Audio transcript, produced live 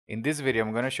In this video,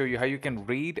 I'm going to show you how you can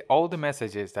read all the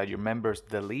messages that your members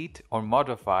delete or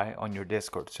modify on your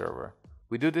Discord server.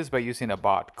 We do this by using a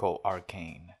bot called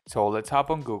Arcane. So let's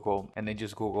hop on Google and then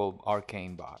just Google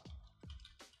Arcane bot.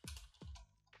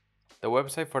 The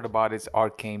website for the bot is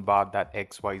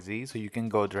arcanebot.xyz, so you can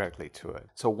go directly to it.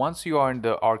 So once you are in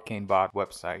the Arcane bot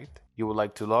website, you would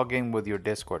like to log in with your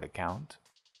Discord account.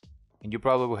 And you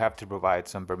probably will have to provide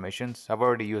some permissions. I've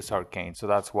already used Arcane, so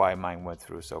that's why mine went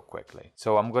through so quickly.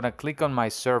 So I'm gonna click on my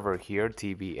server here,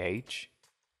 TBH.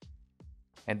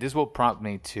 And this will prompt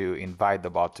me to invite the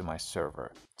bot to my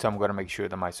server. So I'm gonna make sure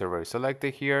that my server is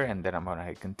selected here, and then I'm gonna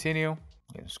hit continue.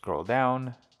 You can scroll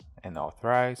down and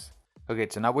authorize. Okay,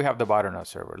 so now we have the bot on our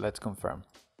server. Let's confirm.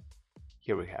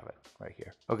 Here we have it, right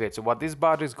here. Okay, so what this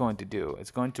bot is going to do,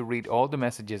 it's going to read all the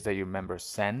messages that your members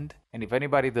send. And if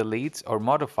anybody deletes or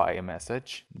modify a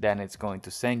message, then it's going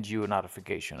to send you a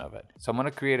notification of it. So I'm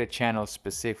gonna create a channel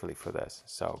specifically for this.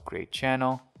 So create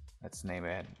channel, let's name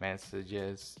it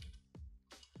messages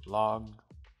log,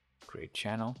 create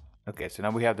channel. Okay, so now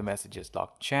we have the messages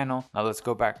log channel. Now let's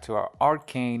go back to our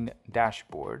Arcane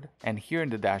dashboard. And here in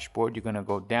the dashboard, you're gonna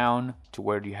go down to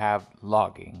where you have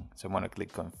logging. So I'm gonna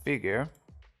click configure.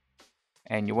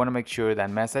 And you wanna make sure that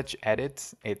message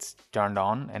edits, it's turned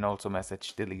on, and also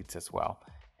message deletes as well.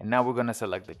 And now we're gonna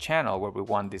select the channel where we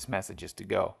want these messages to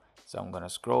go. So I'm gonna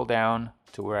scroll down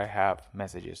to where I have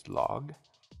messages log.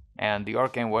 And the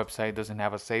Arcane website doesn't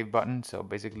have a save button, so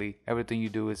basically everything you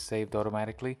do is saved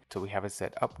automatically. So we have it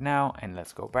set up now, and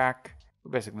let's go back.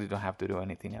 We basically don't have to do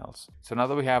anything else. So now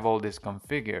that we have all this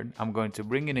configured, I'm going to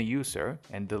bring in a user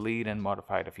and delete and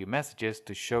modify a few messages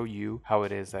to show you how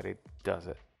it is that it does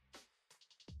it.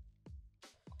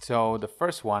 So the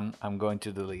first one, I'm going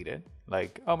to delete it.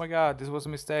 Like, oh my god, this was a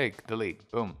mistake,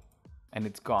 delete, boom. And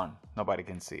it's gone, nobody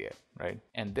can see it, right?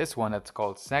 And this one that's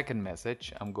called second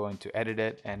message, I'm going to edit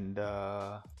it and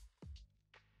so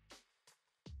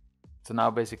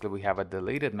now basically we have a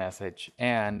deleted message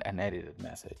and an edited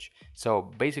message. So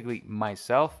basically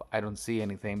myself, I don't see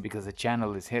anything because the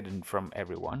channel is hidden from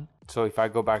everyone. So if I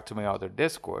go back to my other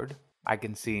Discord, I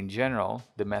can see in general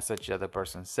the message that the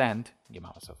person sent,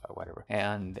 whatever.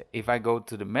 And if I go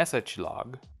to the message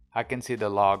log, I can see the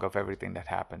log of everything that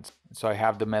happens. So I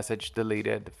have the message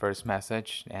deleted, the first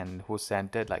message, and who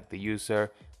sent it, like the user,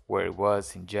 where it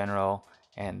was in general,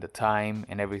 and the time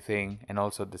and everything, and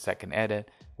also the second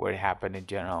edit, where it happened in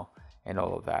general, and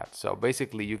all of that. So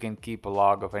basically you can keep a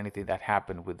log of anything that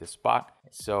happened with the bot,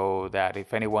 so that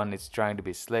if anyone is trying to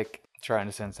be slick, trying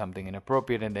to send something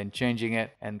inappropriate and then changing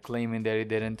it and claiming that it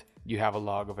didn't, you have a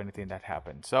log of anything that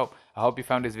happened. So I hope you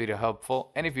found this video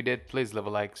helpful, and if you did, please leave a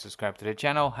like, subscribe to the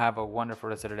channel. Have a wonderful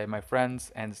rest of the day, my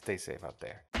friends, and stay safe out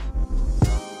there.